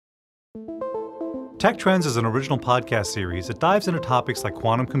Tech Trends is an original podcast series that dives into topics like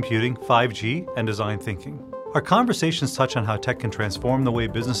quantum computing, 5G, and design thinking. Our conversations touch on how tech can transform the way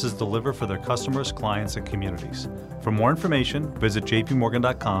businesses deliver for their customers, clients, and communities. For more information, visit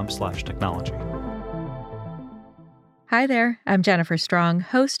jpmorgan.com/technology. Hi there, I'm Jennifer Strong,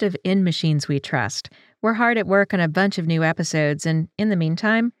 host of In Machines We Trust. We're hard at work on a bunch of new episodes, and in the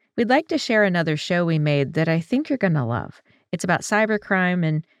meantime, we'd like to share another show we made that I think you're going to love. It's about cybercrime,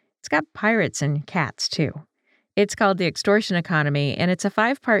 and it's got pirates and cats, too. It's called The Extortion Economy, and it's a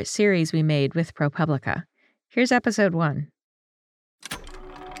 5-part series we made with ProPublica. Here's episode 1.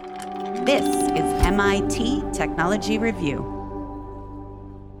 This is MIT Technology Review.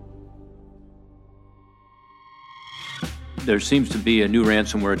 There seems to be a new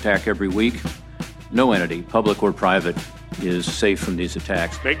ransomware attack every week. No entity, public or private, is safe from these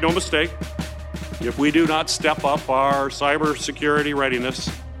attacks. Make no mistake, if we do not step up our cybersecurity readiness,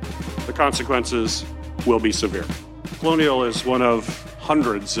 the consequences will be severe. Colonial is one of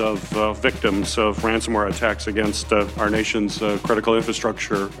hundreds of victims of ransomware attacks against our nation's critical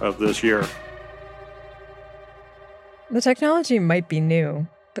infrastructure of this year. The technology might be new,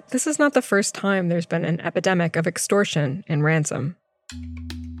 but this is not the first time there's been an epidemic of extortion and ransom.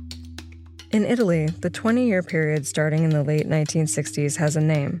 In Italy, the 20-year period starting in the late 1960s has a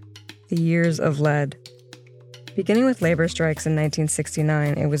name: the Years of Lead. Beginning with labor strikes in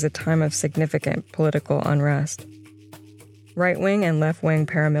 1969, it was a time of significant political unrest. Right-wing and left-wing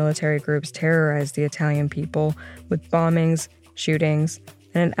paramilitary groups terrorized the Italian people with bombings, shootings,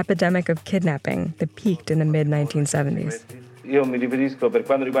 and an epidemic of kidnapping that peaked in the mid-1970s.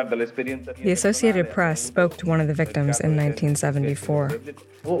 The Associated Press spoke to one of the victims in 1974.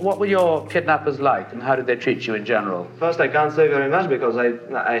 What were your kidnappers like, and how did they treat you in general? First, I can't say very much because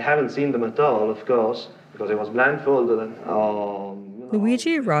I haven't seen them at all, of course, because I was blindfolded.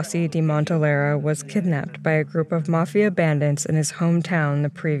 Luigi Rossi di Montolera was kidnapped by a group of mafia bandits in his hometown the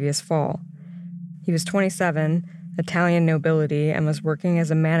previous fall. He was 27, Italian nobility, and was working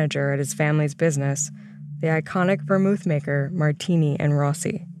as a manager at his family's business, the iconic vermouth maker Martini and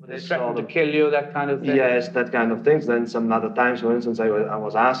Rossi. They threatened to kill you, that kind of thing? Yes, that kind of things. Then some other times, for instance, I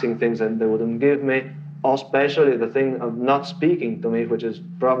was asking things and they wouldn't give me, or especially the thing of not speaking to me, which is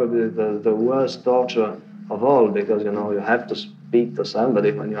probably the worst torture of all, because, you know, you have to speak to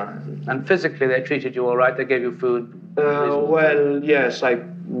somebody when you're... And physically, they treated you all right? They gave you food? Well, yes, I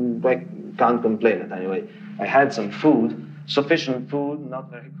can't complain it anyway. I had some food, sufficient food, not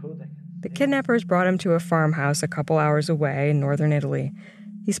very good. The kidnappers brought him to a farmhouse a couple hours away in northern Italy.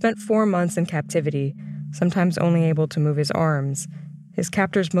 He spent 4 months in captivity, sometimes only able to move his arms, his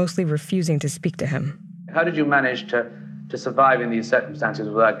captors mostly refusing to speak to him. How did you manage to survive in these circumstances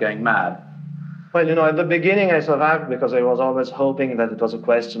without going mad? Well, you know, at the beginning I survived because I was always hoping that it was a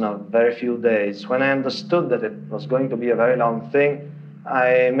question of very few days. When I understood that it was going to be a very long thing,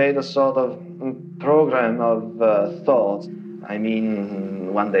 I made a sort of program of thoughts. I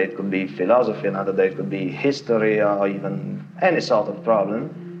mean, one day it could be philosophy, another day it could be history, or even any sort of problem.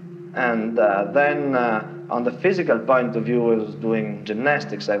 And then, on the physical point of view, I was doing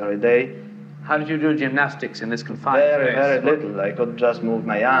gymnastics every day. How did you do gymnastics in this confined Very, place? very little. I could just move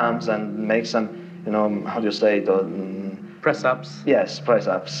my arms and make some, you know, how do you say it? Press-ups? Yes,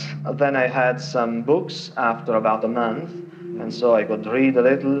 press-ups. Then I had some books after about a month, and so I could read a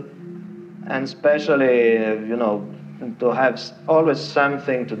little, and especially, you know, to have always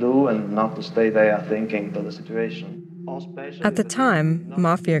something to do and not to stay there thinking to the situation. At the time,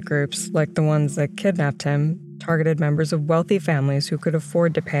 mafia groups, like the ones that kidnapped him, targeted members of wealthy families who could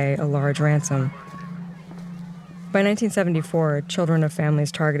afford to pay a large ransom. By 1974, children of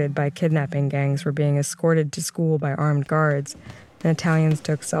families targeted by kidnapping gangs were being escorted to school by armed guards, and Italians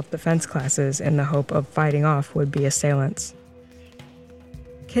took self-defense classes in the hope of fighting off would-be assailants.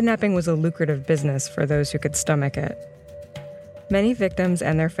 Kidnapping was a lucrative business for those who could stomach it. Many victims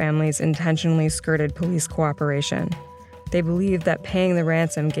and their families intentionally skirted police cooperation. They believed that paying the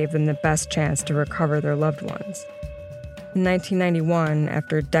ransom gave them the best chance to recover their loved ones. In 1991,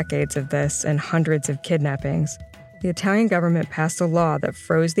 after decades of this and hundreds of kidnappings, the Italian government passed a law that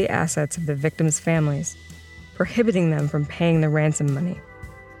froze the assets of the victims' families, prohibiting them from paying the ransom money.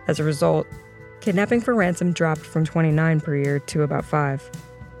 As a result, kidnapping for ransom dropped from 29 per year to about 5.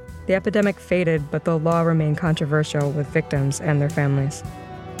 The epidemic faded, but the law remained controversial with victims and their families.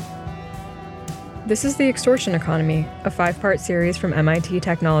 This is The Extortion Economy, a 5-part series from MIT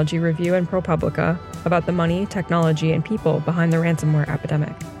Technology Review and ProPublica about the money, technology, and people behind the ransomware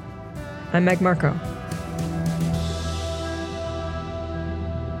epidemic. I'm Meg Marco.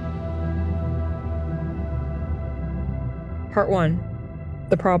 Part 1.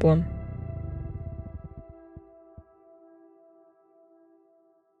 The Problem.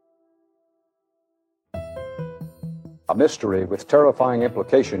 A mystery with terrifying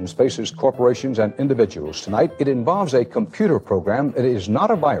implications faces corporations and individuals. Tonight, it involves a computer program. It is not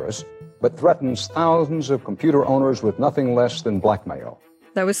a virus, but threatens thousands of computer owners with nothing less than blackmail.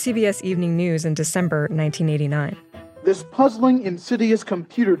 That was CBS Evening News in December 1989. This puzzling, insidious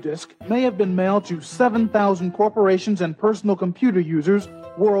computer disk may have been mailed to 7,000 corporations and personal computer users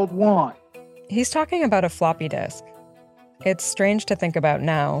worldwide. He's talking about a floppy disk. It's strange to think about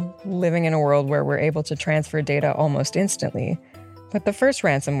now, living in a world where we're able to transfer data almost instantly. But the first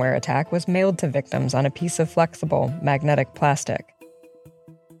ransomware attack was mailed to victims on a piece of flexible, magnetic plastic.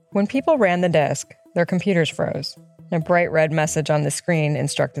 When people ran the disk, their computers froze. A bright red message on the screen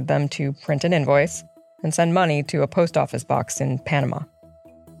instructed them to print an invoice and send money to a post office box in Panama.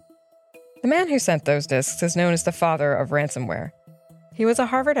 The man who sent those disks is known as the father of ransomware. He was a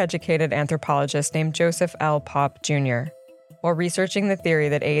Harvard-educated anthropologist named Joseph L. Popp, Jr. While researching the theory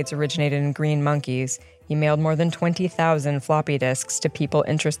that AIDS originated in green monkeys, he mailed more than 20,000 floppy disks to people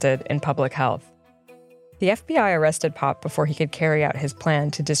interested in public health. The FBI arrested Popp before he could carry out his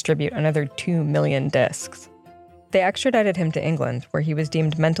plan to distribute another 2 million disks. They extradited him to England, where he was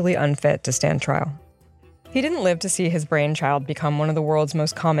deemed mentally unfit to stand trial. He didn't live to see his brainchild become one of the world's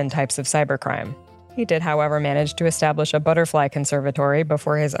most common types of cybercrime. He did, however, manage to establish a butterfly conservatory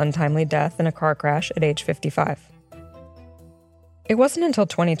before his untimely death in a car crash at age 55. It wasn't until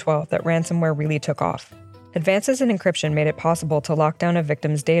 2012 that ransomware really took off. Advances in encryption made it possible to lock down a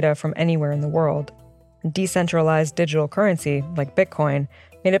victim's data from anywhere in the world. Decentralized digital currency, like Bitcoin,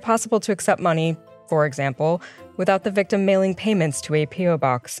 made it possible to accept money, for example, without the victim mailing payments to a PO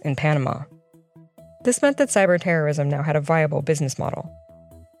box in Panama. This meant that cyberterrorism now had a viable business model.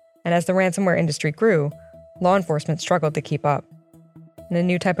 And as the ransomware industry grew, law enforcement struggled to keep up, and a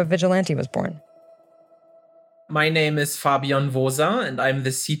new type of vigilante was born. My name is Fabian Wosa, and I'm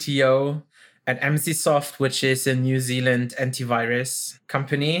the CTO at MCSoft, which is a New Zealand antivirus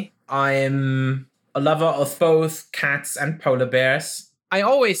company. I'm a lover of both cats and polar bears. I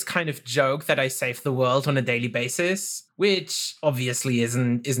always kind of joke that I save the world on a daily basis, which obviously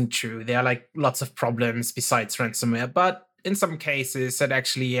isn't true. There are like lots of problems besides ransomware, but in some cases it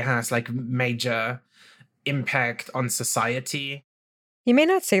actually has like major impact on society. He may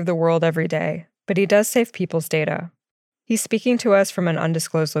not save the world every day, but he does save people's data. He's speaking to us from an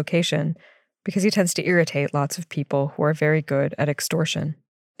undisclosed location because he tends to irritate lots of people who are very good at extortion.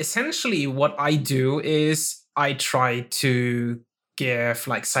 Essentially, what I do is I try to give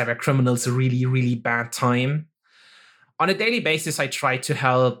like cyber criminals a really, really bad time. On a daily basis, I try to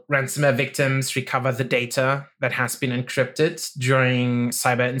help ransomware victims recover the data that has been encrypted during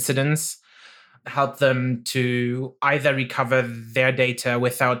cyber incidents, help them to either recover their data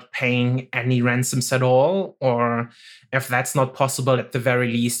without paying any ransoms at all, or if that's not possible, at the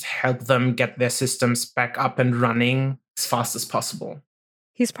very least, help them get their systems back up and running as fast as possible.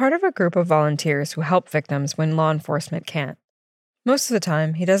 He's part of a group of volunteers who help victims when law enforcement can't. Most of the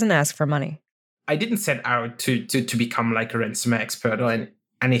time, he doesn't ask for money. I didn't set out to become like a ransomware expert or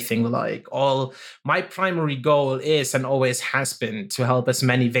anything like. My primary goal is and always has been to help as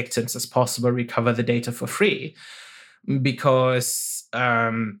many victims as possible recover the data for free. Because,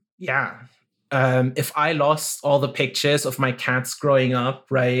 if I lost all the pictures of my cats growing up,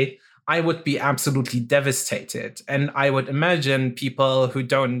 right, I would be absolutely devastated. And I would imagine people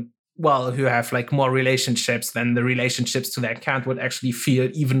who have like more relationships than the relationships to their cat would actually feel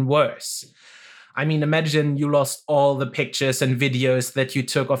even worse. I mean, imagine you lost all the pictures and videos that you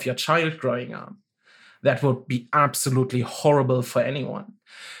took of your child growing up. That would be absolutely horrible for anyone.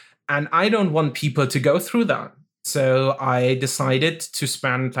 And I don't want people to go through that. So I decided to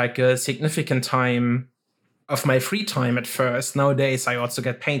spend like a significant time of my free time at first. Nowadays, I also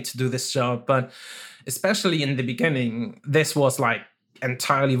get paid to do this job. But especially in the beginning, this was like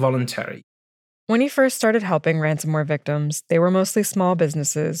entirely voluntary. When he first started helping ransomware victims, they were mostly small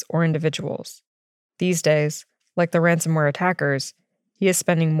businesses or individuals. These days, like the ransomware attackers, he is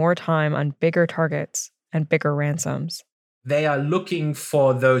spending more time on bigger targets and bigger ransoms. They are looking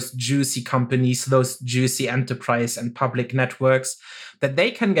for those juicy companies, those juicy enterprise and public networks that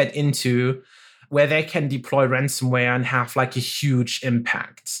they can get into where they can deploy ransomware and have like a huge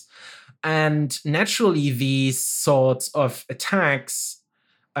impact. And naturally, these sorts of attacks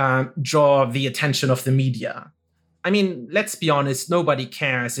draw the attention of the media. I mean, let's be honest, nobody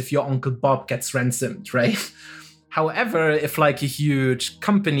cares if your Uncle Bob gets ransomed, right? However, if like a huge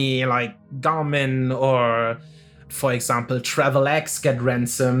company like Garmin or, for example, TravelX get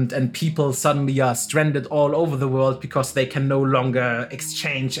ransomed and people suddenly are stranded all over the world because they can no longer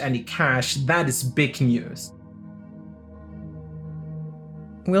exchange any cash, that is big news.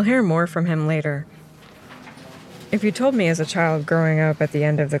 We'll hear more from him later. If you told me as a child growing up at the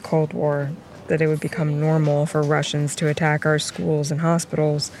end of the Cold War that it would become normal for Russians to attack our schools and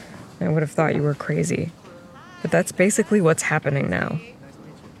hospitals, I would have thought you were crazy. But that's basically what's happening now.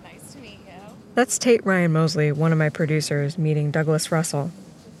 That's Tate Ryan Mosley, one of my producers, meeting Douglas Russell.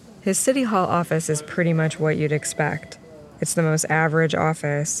 His City Hall office is pretty much what you'd expect. It's the most average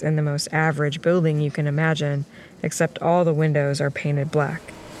office in the most average building you can imagine, except all the windows are painted black.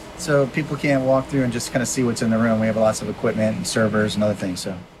 So people can't walk through and just kind of see what's in the room. We have lots of equipment and servers and other things,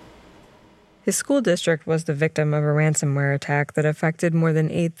 so. His school district was the victim of a ransomware attack that affected more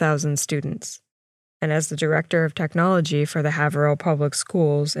than 8,000 students. And as the director of technology for the Haverhill Public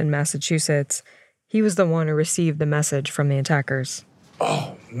Schools in Massachusetts, he was the one who received the message from the attackers.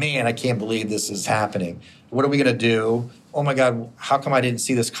 Oh, man, I can't believe this is happening. What are we going to do? Oh, my God, how come I didn't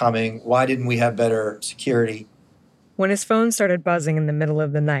see this coming? Why didn't we have better security? When his phone started buzzing in the middle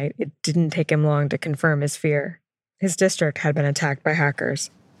of the night, it didn't take him long to confirm his fear. His district had been attacked by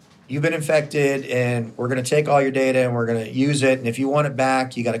hackers. You've been infected, and we're going to take all your data, and we're going to use it. And if you want it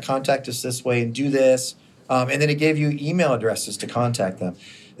back, you got to contact us this way and do this. And then it gave you email addresses to contact them.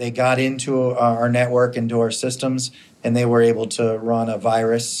 They got into our network, into our systems, and they were able to run a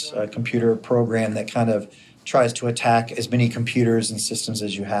virus, a computer program that kind of tries to attack as many computers and systems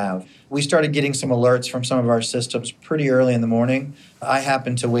as you have. We started getting some alerts from some of our systems pretty early in the morning. I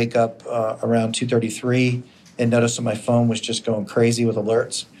happened to wake up around 2:33 and noticed that my phone was just going crazy with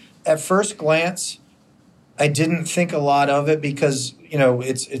alerts. At first glance, I didn't think a lot of it because,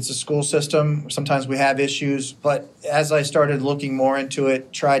 it's a school system. Sometimes we have issues. But as I started looking more into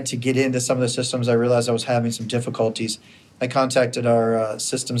it, tried to get into some of the systems, I realized I was having some difficulties. I contacted our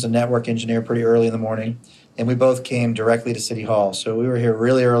systems and network engineer pretty early in the morning, and we both came directly to City Hall. So we were here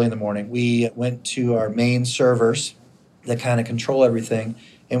really early in the morning. We went to our main servers that kind of control everything,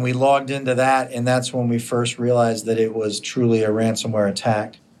 and we logged into that, and that's when we first realized that it was truly a ransomware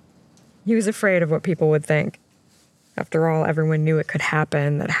attack. He was afraid of what people would think. After all, everyone knew it could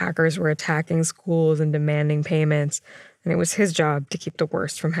happen, that hackers were attacking schools and demanding payments, and it was his job to keep the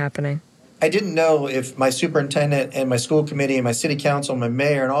worst from happening. I didn't know if my superintendent and my school committee and my city council, my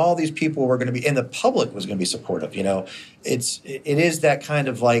mayor, and all these people were going to be, and the public was going to be supportive. It is that kind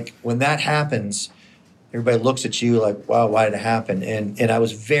of like when that happens, everybody looks at you like, wow, why did it happen? And I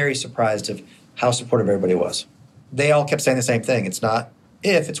was very surprised of how supportive everybody was. They all kept saying the same thing. It's not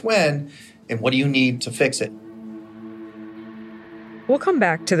if, it's when, and what do you need to fix it? We'll come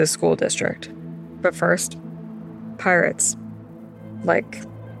back to the school district. But first, pirates. Like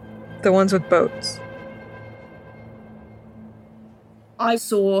the ones with boats. I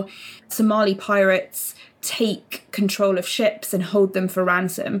saw Somali pirates take control of ships and hold them for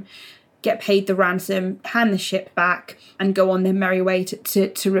ransom, get paid the ransom, hand the ship back, and go on their merry way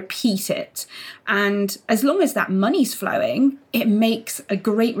to repeat it. And as long as that money's flowing, it makes a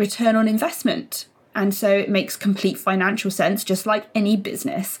great return on investment. And so it makes complete financial sense, just like any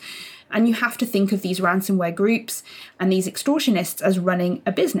business. And you have to think of these ransomware groups and these extortionists as running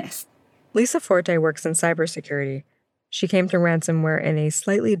a business. Lisa Forte works in cybersecurity. She came to ransomware in a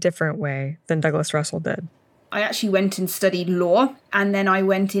slightly different way than Douglas Russell did. I actually went and studied law, and then I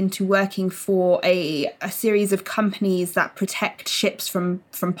went into working for a series of companies that protect ships from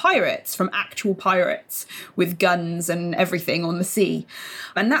pirates, from actual pirates with guns and everything on the sea.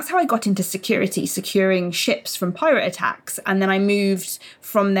 And that's how I got into security, securing ships from pirate attacks. And then I moved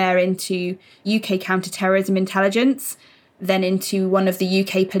from there into UK counterterrorism intelligence, then into one of the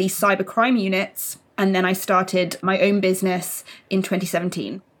UK police cybercrime units, and then I started my own business in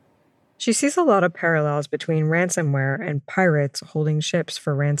 2017. She sees a lot of parallels between ransomware and pirates holding ships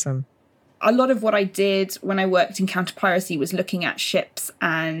for ransom. A lot of what I did when I worked in counter-piracy was looking at ships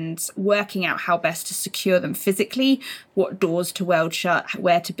and working out how best to secure them physically, what doors to weld shut,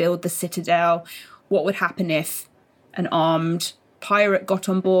 where to build the citadel, what would happen if an armed pirate got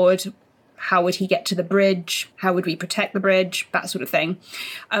on board, how would he get to the bridge, how would we protect the bridge, that sort of thing.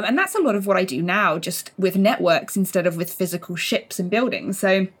 And that's a lot of what I do now, just with networks instead of with physical ships and buildings.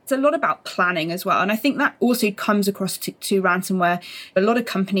 So it's a lot about planning as well. And I think that also comes across to ransomware. A lot of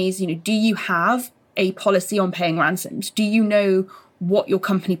companies, do you have a policy on paying ransoms? Do you know what your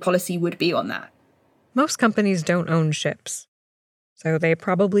company policy would be on that? Most companies don't own ships, so they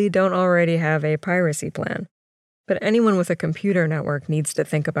probably don't already have a piracy plan. But anyone with a computer network needs to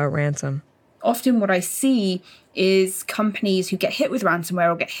think about ransom. Often what I see is companies who get hit with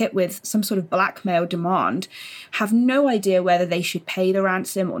ransomware or get hit with some sort of blackmail demand have no idea whether they should pay the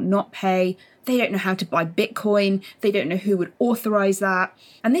ransom or not pay. They don't know how to buy Bitcoin. They don't know who would authorize that.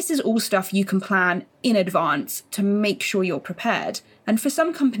 And this is all stuff you can plan in advance to make sure you're prepared. And for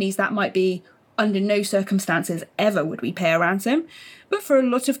some companies, that might be under no circumstances ever would we pay a ransom. But for a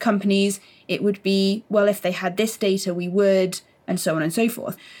lot of companies, it would be, well, if they had this data, we would, and so on and so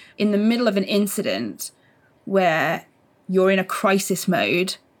forth. In the middle of an incident where you're in a crisis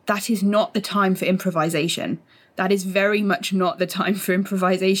mode, that is not the time for improvisation. That is very much not the time for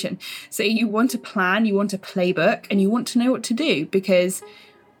improvisation. So you want a plan, you want a playbook, and you want to know what to do, because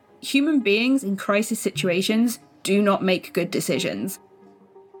human beings in crisis situations do not make good decisions.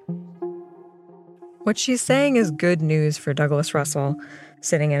 What she's saying is good news for Douglas Russell,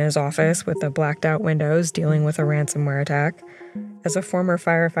 sitting in his office with the blacked out windows dealing with a ransomware attack. As a former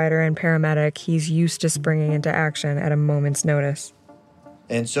firefighter and paramedic, he's used to springing into action at a moment's notice.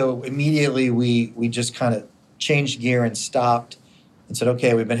 And so immediately we just kind of changed gear and stopped and said,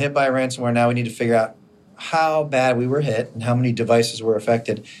 okay, we've been hit by a ransomware. Now we need to figure out how bad we were hit and how many devices were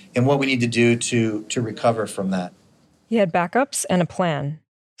affected and what we need to do to recover from that. He had backups and a plan,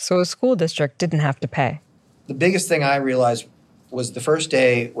 so a school district didn't have to pay. The biggest thing I realized was the first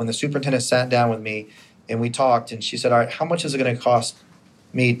day when the superintendent sat down with me and we talked, and she said, all right, how much is it going to cost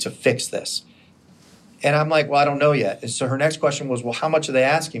me to fix this? And I'm like, well, I don't know yet. And so her next question was, well, how much are they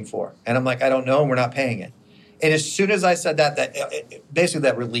asking for? And I'm like, I don't know, and we're not paying it. And as soon as I said basically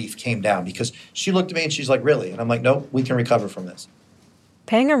that relief came down, because she looked at me and she's like, really? And I'm like, nope, we can recover from this.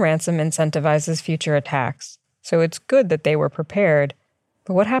 Paying a ransom incentivizes future attacks, so it's good that they were prepared.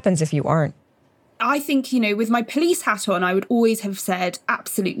 But what happens if you aren't? I think, with my police hat on, I would always have said,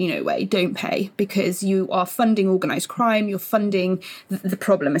 absolutely no way, don't pay, because you are funding organised crime, you're funding the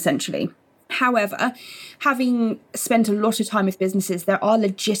problem, essentially. However, having spent a lot of time with businesses, there are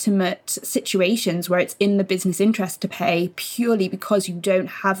legitimate situations where it's in the business interest to pay purely because you don't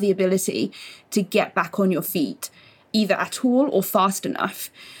have the ability to get back on your feet, either at all or fast enough.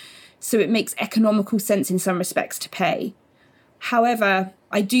 So it makes economical sense in some respects to pay. However,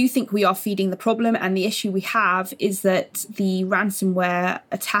 I do think we are feeding the problem, and the issue we have is that the ransomware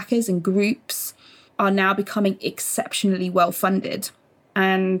attackers and groups are now becoming exceptionally well funded.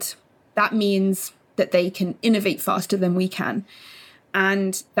 And that means that they can innovate faster than we can.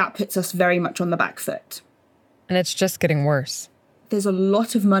 And that puts us very much on the back foot. And it's just getting worse. There's a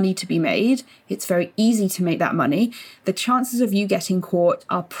lot of money to be made. It's very easy to make that money. The chances of you getting caught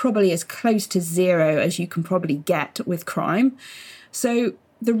are probably as close to zero as you can probably get with crime. So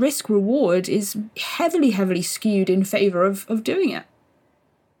the risk reward is heavily, heavily skewed in favor of doing it.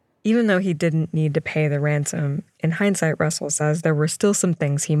 Even though he didn't need to pay the ransom, in hindsight, Russell says there were still some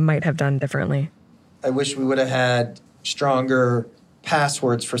things he might have done differently. I wish we would have had stronger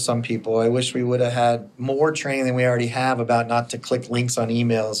passwords for some people. I wish we would have had more training than we already have about not to click links on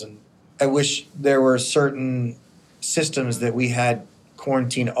emails. And I wish there were certain systems that we had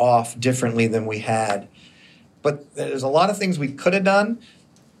quarantined off differently than we had. But there's a lot of things we could have done,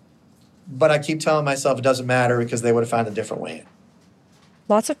 but I keep telling myself it doesn't matter because they would have found a different way.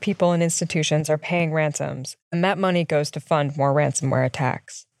 Lots of people and institutions are paying ransoms, and that money goes to fund more ransomware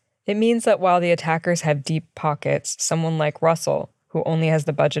attacks. It means that while the attackers have deep pockets, someone like Russell, who only has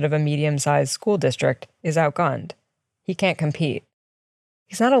the budget of a medium-sized school district, is outgunned. He can't compete.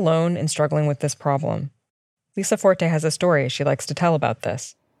 He's not alone in struggling with this problem. Lisa Forte has a story she likes to tell about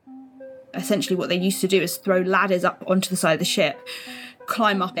this. Essentially what they used to do is throw ladders up onto the side of the ship,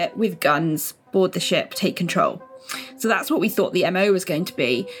 climb up it with guns, board the ship, take control. So that's what we thought the MO was going to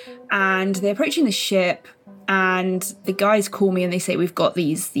be. And they're approaching the ship, and the guys call me and they say, we've got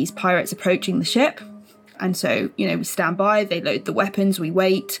these pirates approaching the ship. And so, we stand by, they load the weapons, we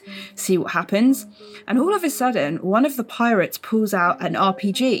wait, see what happens. And all of a sudden, one of the pirates pulls out an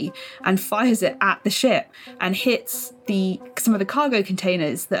RPG and fires it at the ship and hits some of the cargo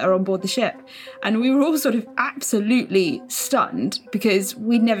containers that are on board the ship. And we were all sort of absolutely stunned because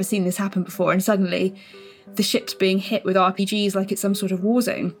we'd never seen this happen before. And suddenly the ship's being hit with RPGs like it's some sort of war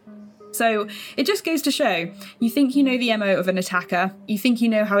zone. So it just goes to show, you think you know the MO of an attacker, you think you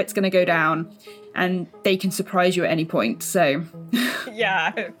know how it's going to go down, and they can surprise you at any point. So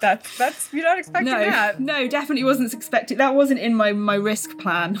yeah, that's you're not expecting that. No, definitely wasn't expecting. That wasn't in my risk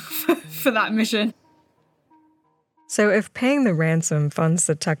plan for that mission. So if paying the ransom funds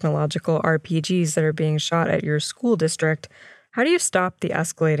the technological RPGs that are being shot at your school district, how do you stop the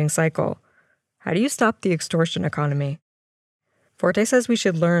escalating cycle? How do you stop the extortion economy? Forte says we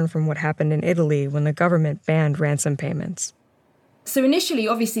should learn from what happened in Italy when the government banned ransom payments. So initially,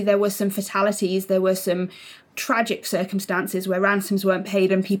 obviously, there were some fatalities. There were some tragic circumstances where ransoms weren't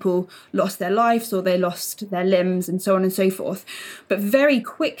paid and people lost their lives or they lost their limbs and so on and so forth. But very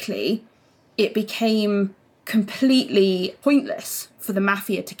quickly, it became completely pointless for the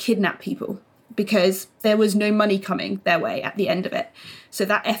mafia to kidnap people. because there was no money coming their way at the end of it. So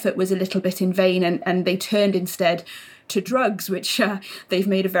that effort was a little bit in vain, and they turned instead to drugs, which they've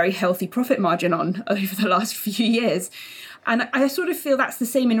made a very healthy profit margin on over the last few years. And I sort of feel that's the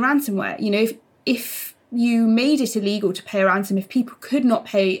same in ransomware. You know, if you made it illegal to pay a ransom, if people could not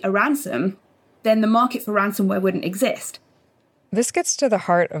pay a ransom, then the market for ransomware wouldn't exist. This gets to the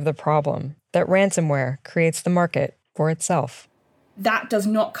heart of the problem, that ransomware creates the market for itself. That does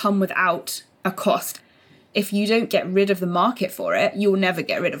not come without a cost. If you don't get rid of the market for it, you'll never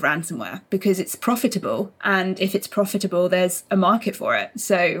get rid of ransomware because it's profitable. And if it's profitable, there's a market for it.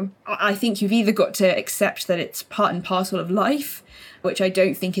 So I think you've either got to accept that it's part and parcel of life, which I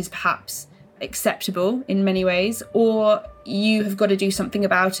don't think is perhaps acceptable in many ways, or you have got to do something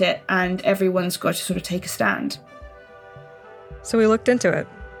about it and everyone's got to sort of take a stand. So we looked into it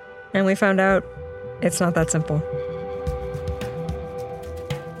and we found out it's not that simple.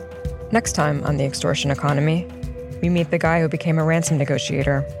 Next time on The Extortion Economy, we meet the guy who became a ransom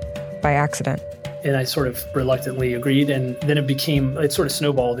negotiator by accident. And I sort of reluctantly agreed, and then it sort of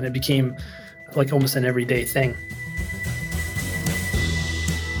snowballed, and it became like almost an everyday thing.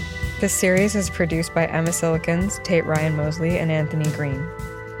 This series is produced by Emma Silikins, Tate Ryan Mosley, and Anthony Green.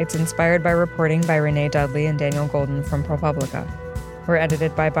 It's inspired by reporting by Renee Dudley and Daniel Golden from ProPublica. We're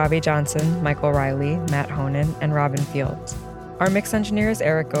edited by Bobby Johnson, Michael Riley, Matt Honan, and Robin Fields. Our mix engineer is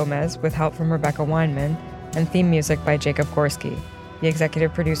Eric Gomez, with help from Rebecca Weinman, and theme music by Jacob Gorski. The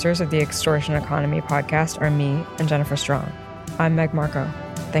executive producers of the Extortion Economy podcast are me and Jennifer Strong. I'm Meg Marco.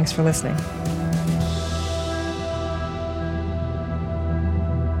 Thanks for listening.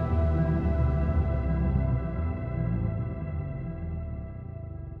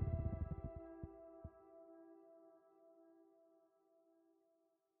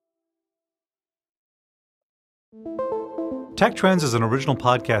 Tech Trends is an original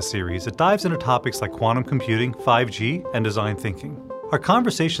podcast series that dives into topics like quantum computing, 5G, and design thinking. Our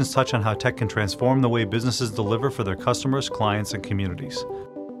conversations touch on how tech can transform the way businesses deliver for their customers, clients, and communities.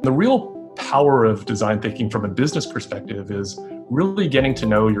 The real power of design thinking from a business perspective is really getting to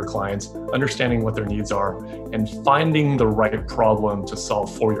know your clients, understanding what their needs are, and finding the right problem to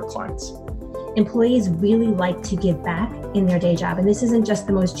solve for your clients. Employees really like to give back in their day job. And this isn't just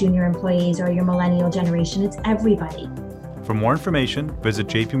the most junior employees or your millennial generation, it's everybody. For more information, visit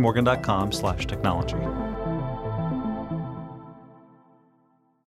jpmorgan.com/technology.